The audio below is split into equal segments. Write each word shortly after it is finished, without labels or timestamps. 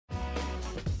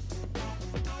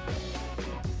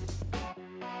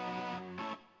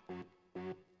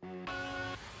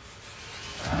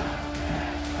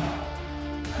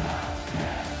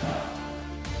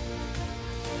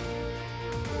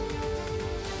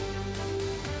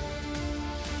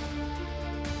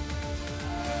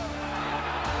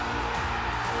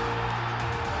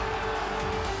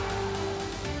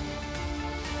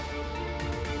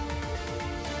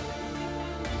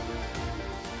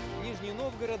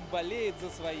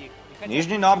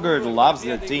Nizhny Novgorod loves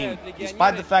their team.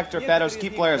 Despite the fact Torpedo's key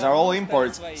players are all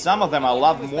imports, some of them are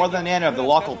loved more than any of the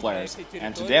local players.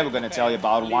 And today we're going to tell you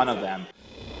about one of them.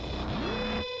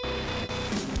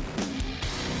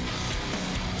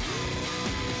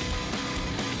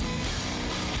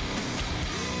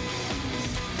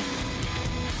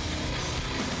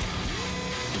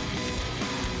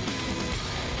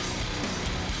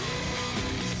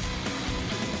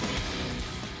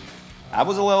 I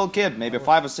was a little kid, maybe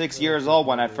 5 or 6 years old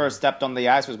when I first stepped on the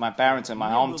ice with my parents in my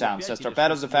hometown, says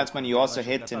Torpedo's defenseman Juuso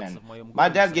Hietanen. My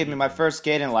dad gave me my first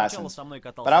skating lessons,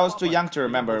 but I was too young to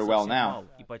remember it well now.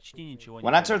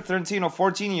 When I turned 13 or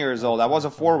 14 years old, I was a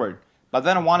forward, but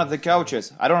then one of the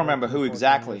coaches, I don't remember who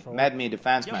exactly, made me a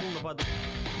defenseman.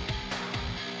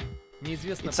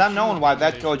 It's unknown why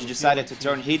that coach decided to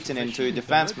turn Hietanen into a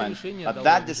defenseman, but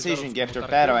that decision gave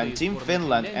Torpedo and Team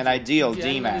Finland an ideal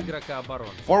D-man.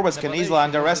 Forwards can easily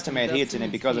underestimate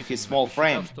Hietanen because of his small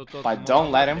frame, but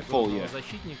don't let him fool you.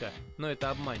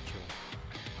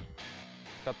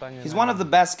 He's one of the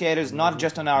best skaters not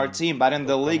just on our team, but in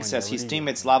the league, says his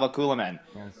teammate Slava Kuliman.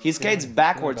 He skates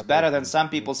backwards better than some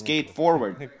people skate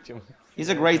forward. He's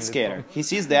a great skater. He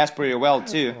sees the ice pretty well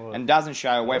too, and doesn't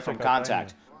shy away from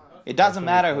contact. It doesn't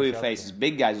matter who he faces,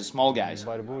 big guys or small guys.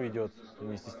 Hietanen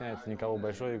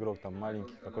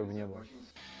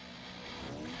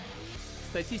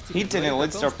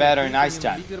leads Torpedo in ice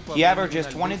time. He averages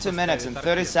 22 minutes and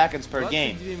 30 seconds per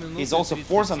game. He's also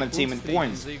fourth on the team in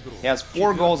points. He has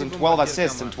 4 goals and 12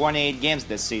 assists in 28 games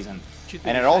this season.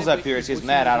 And it also appears he's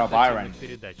made out of iron.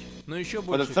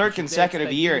 For the 3rd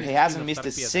consecutive year, he hasn't missed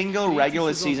a single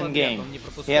regular season game.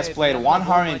 He has played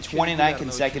 129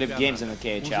 consecutive games in the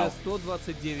KHL.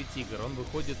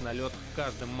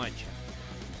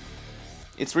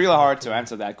 It's really hard to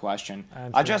answer that question.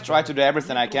 I just try to do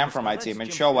everything I can for my team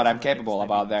and show what I'm capable of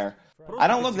out there. I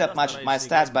don't look that much at my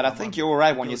stats, but I think you were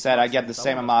right when you said I get the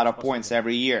same amount of points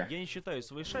every year.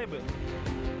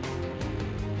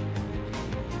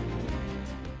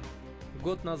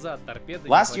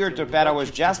 Last year, Torpedo was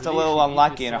just a little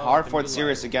unlucky in a hard-fought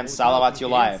series against Salavat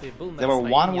Ulayev. They were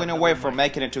 1 win away from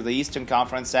making it to the Eastern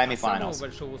Conference semifinals.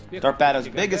 Torpedo's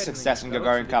biggest success in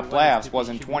Gagarin Cup playoffs was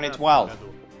in 2012.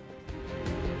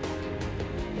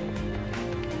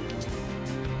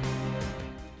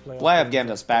 Playoff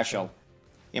games are special.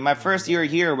 In my first year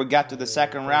here, we got to the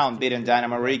 2nd round, beating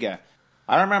Dynamo Riga.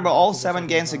 I remember all 7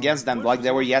 games against them like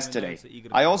they were yesterday.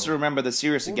 I also remember the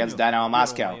series against Dynamo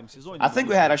Moscow. I think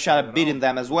we had a shot at beating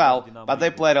them as well, but they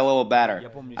played a little better.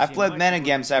 I've played many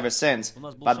games ever since,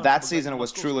 but that season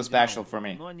was truly special for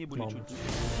me.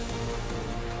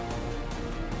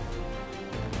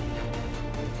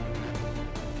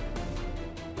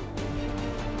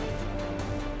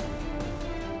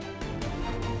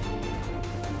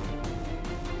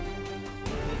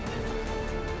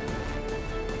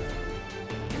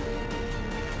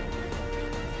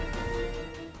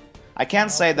 I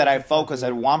can't say that I focus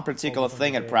at one particular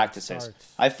thing at practices.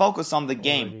 I focus on the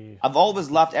game. I've always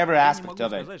loved every aspect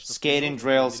of it. Skating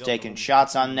drills, taking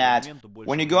shots on net.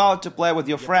 When you go out to play with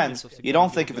your friends, you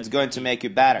don't think if it's going to make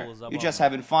you better. You're just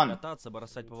having fun.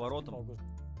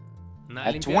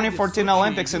 At 2014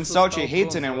 Olympics in Sochi,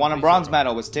 Hietanen won a bronze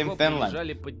medal with Team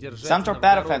Finland. Some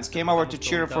Torpedo fans came over to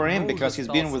cheer for him because he's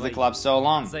been with the club so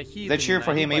long. They cheer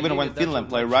for him even when Finland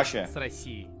play Russia.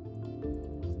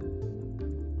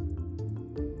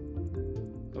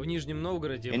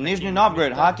 In Nizhny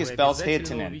Novgorod, hockey spells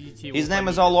Hietanen. His name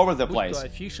is all over the place.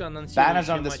 Banners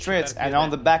on the streets and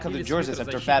on the back of the jerseys at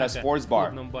Torpedo Sports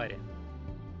Bar.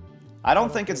 I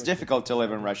don't think it's difficult to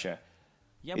live in Russia.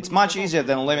 It's much easier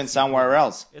than living somewhere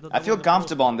else. I feel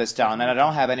comfortable in this town and I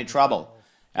don't have any trouble.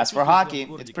 As for hockey,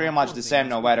 it's pretty much the same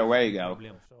no matter where you go.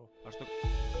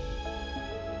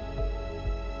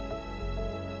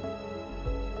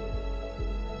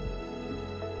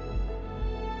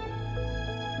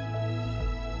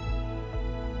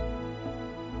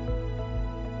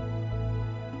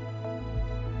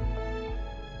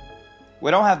 We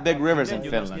don't have big rivers in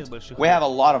Finland. We have a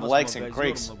lot of lakes and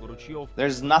creeks.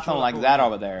 There's nothing like that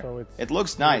over there. It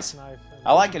looks nice.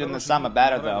 I like it in the summer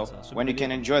better though, when you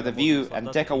can enjoy the view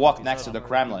and take a walk next to the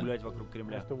Kremlin.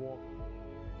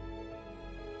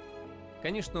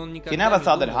 He never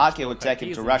thought that hockey would take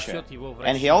him to Russia,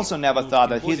 and he also never thought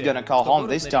that he's gonna call home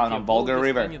this town on Volga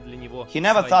River. He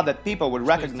never thought that people would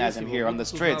recognize him here on the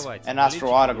streets and ask for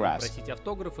autographs.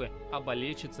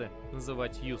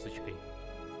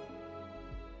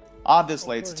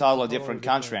 Obviously, it's a totally different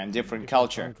country and different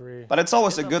culture, but it's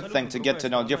always a good thing to get to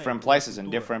know different places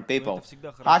and different people.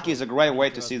 Hockey is a great way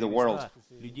to see the world.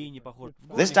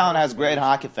 This town has great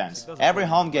hockey fans. Every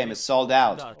home game is sold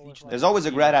out. There's always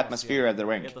a great atmosphere at the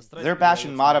rink. Their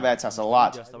passion motivates us a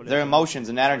lot. Their emotions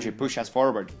and energy push us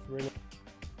forward.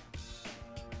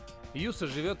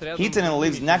 Hietanen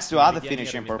lives next to other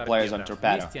Finnish import players on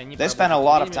Torpedo. They spend a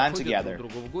lot of time together.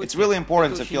 It's really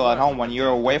important to feel at home when you're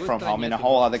away from home in a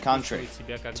whole other country.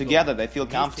 Together they feel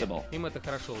comfortable.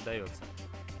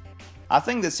 I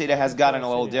think the city has gotten a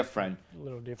little different.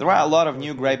 There are a lot of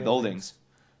new great buildings.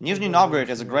 Nizhny Novgorod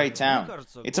is a great town.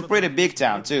 It's a pretty big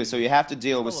town too, so you have to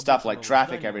deal with stuff like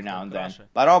traffic every now and then.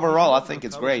 But overall, I think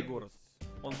it's great.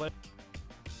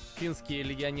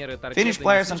 Finnish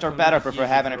players on Torpedo prefer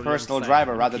having a personal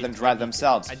driver rather than drive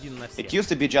themselves. It used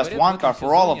to be just one car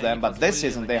for all of them, but this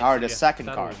season they hired a second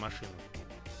car.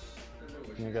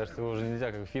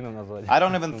 I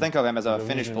don't even think of him as a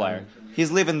Finnish player. He's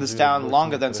lived in this town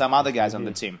longer than some other guys on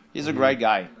the team. He's a great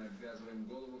guy.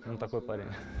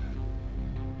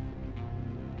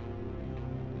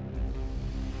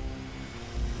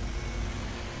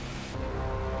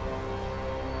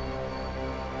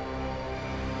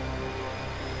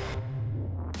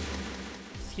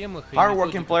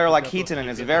 Hard-working player like Hietanen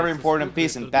is a very important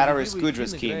piece in Patrick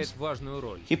Skudra's schemes.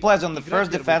 He plays on the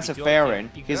first defensive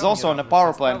pairing, he's also on the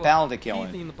power play and penalty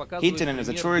killing. Hietanen is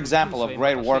a true example of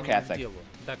great work ethic.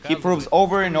 He proves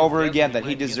over and over again that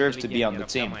he deserves to be on the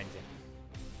team.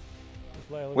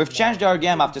 We've changed our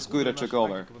game after Skudra took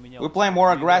over. We play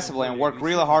more aggressively and work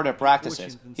really hard at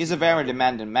practices. He's a very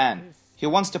demanding man. He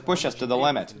wants to push us to the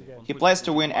limit. He plays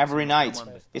to win every night.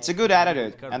 It's a good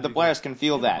attitude, and the players can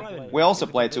feel that. We also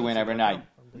play to win every night.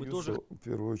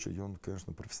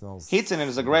 Hietanen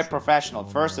is a great professional,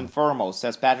 first and foremost,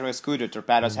 says Patrick Skudra,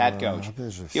 Torpedo's head coach.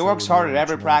 He works hard at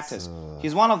every practice.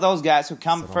 He's one of those guys who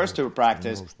come first to a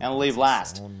practice and leave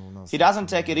last. He doesn't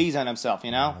take it easy on himself,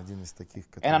 you know?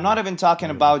 And I'm not even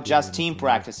talking about just team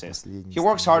practices. He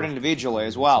works hard individually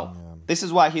as well. This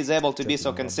is why he's able to be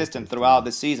so consistent throughout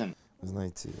the season.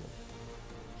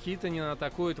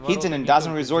 Hietanen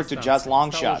doesn't resort to just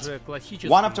long shots.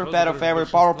 One of Torpedo's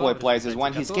favorite power play plays is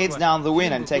when he skates down the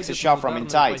wing and takes a shot from in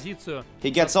tight.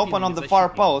 He gets open on the far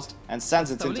post and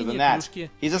sends it into the net.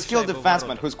 He's a skilled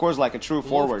defenseman who scores like a true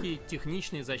forward.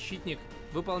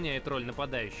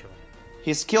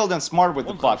 He's skilled and smart with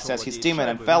the puck, says his teammate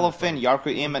and fellow Finn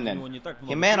Jarkko Immonen.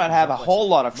 He may not have a whole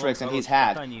lot of tricks in his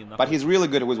head, but he's really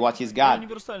good with what he's got.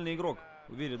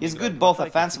 He's good both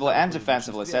offensively and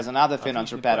defensively, says another Finn on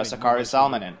Torpedo, Sakari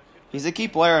Salminen. He's a key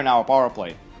player in our power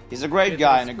play. He's a great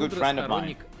guy and a good friend of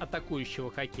mine. Patrick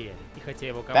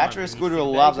Skudra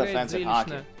loves offensive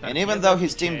hockey, and even though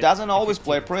his team doesn't always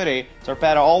play pretty,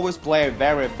 Torpedo always play a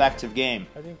very effective game.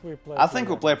 I think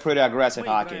we play pretty aggressive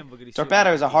hockey.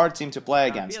 Torpedo is a hard team to play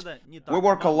against. We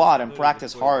work a lot and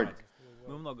practice hard.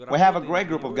 We have a great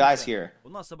group of guys here.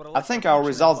 I think our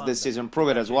results this season prove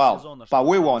it as well, but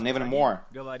we want even more.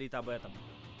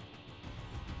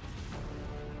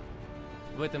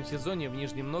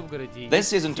 This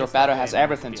season Torpedo has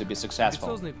everything to be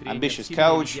successful. Ambitious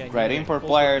coach, great import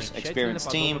players, experienced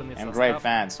team, and great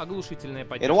fans.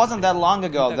 It wasn't that long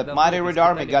ago that Mighty Red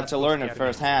Army got to learn it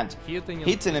firsthand.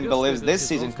 Hietanen believes this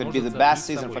season could be the best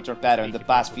season for Torpedo in the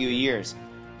past few years.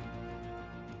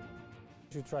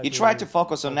 You try to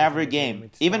focus on every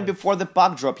game. Even before the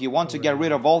puck drop, you want to get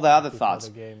rid of all the other thoughts.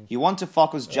 You want to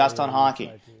focus just on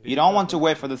hockey. You don't want to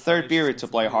wait for the third period to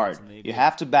play hard. You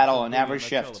have to battle on every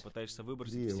shift.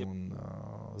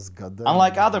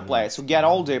 Unlike other players who get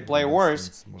older and play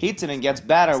worse, Hietanen gets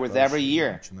better with every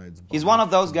year. He's one of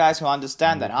those guys who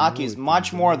understand that hockey is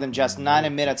much more than just 90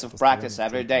 minutes of practice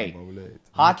every day.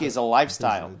 Hockey is a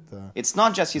lifestyle. It's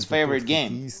not just his favorite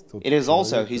game, it is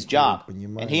also his job,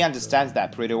 and he understands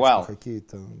that pretty well.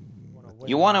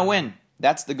 You want to win,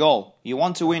 that's the goal. You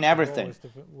want to win everything.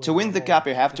 To win the cup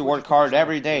you have to work hard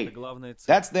every day.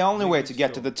 That's the only way to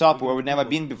get to the top where we've never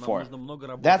been before.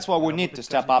 That's what we need to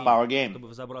step up our game.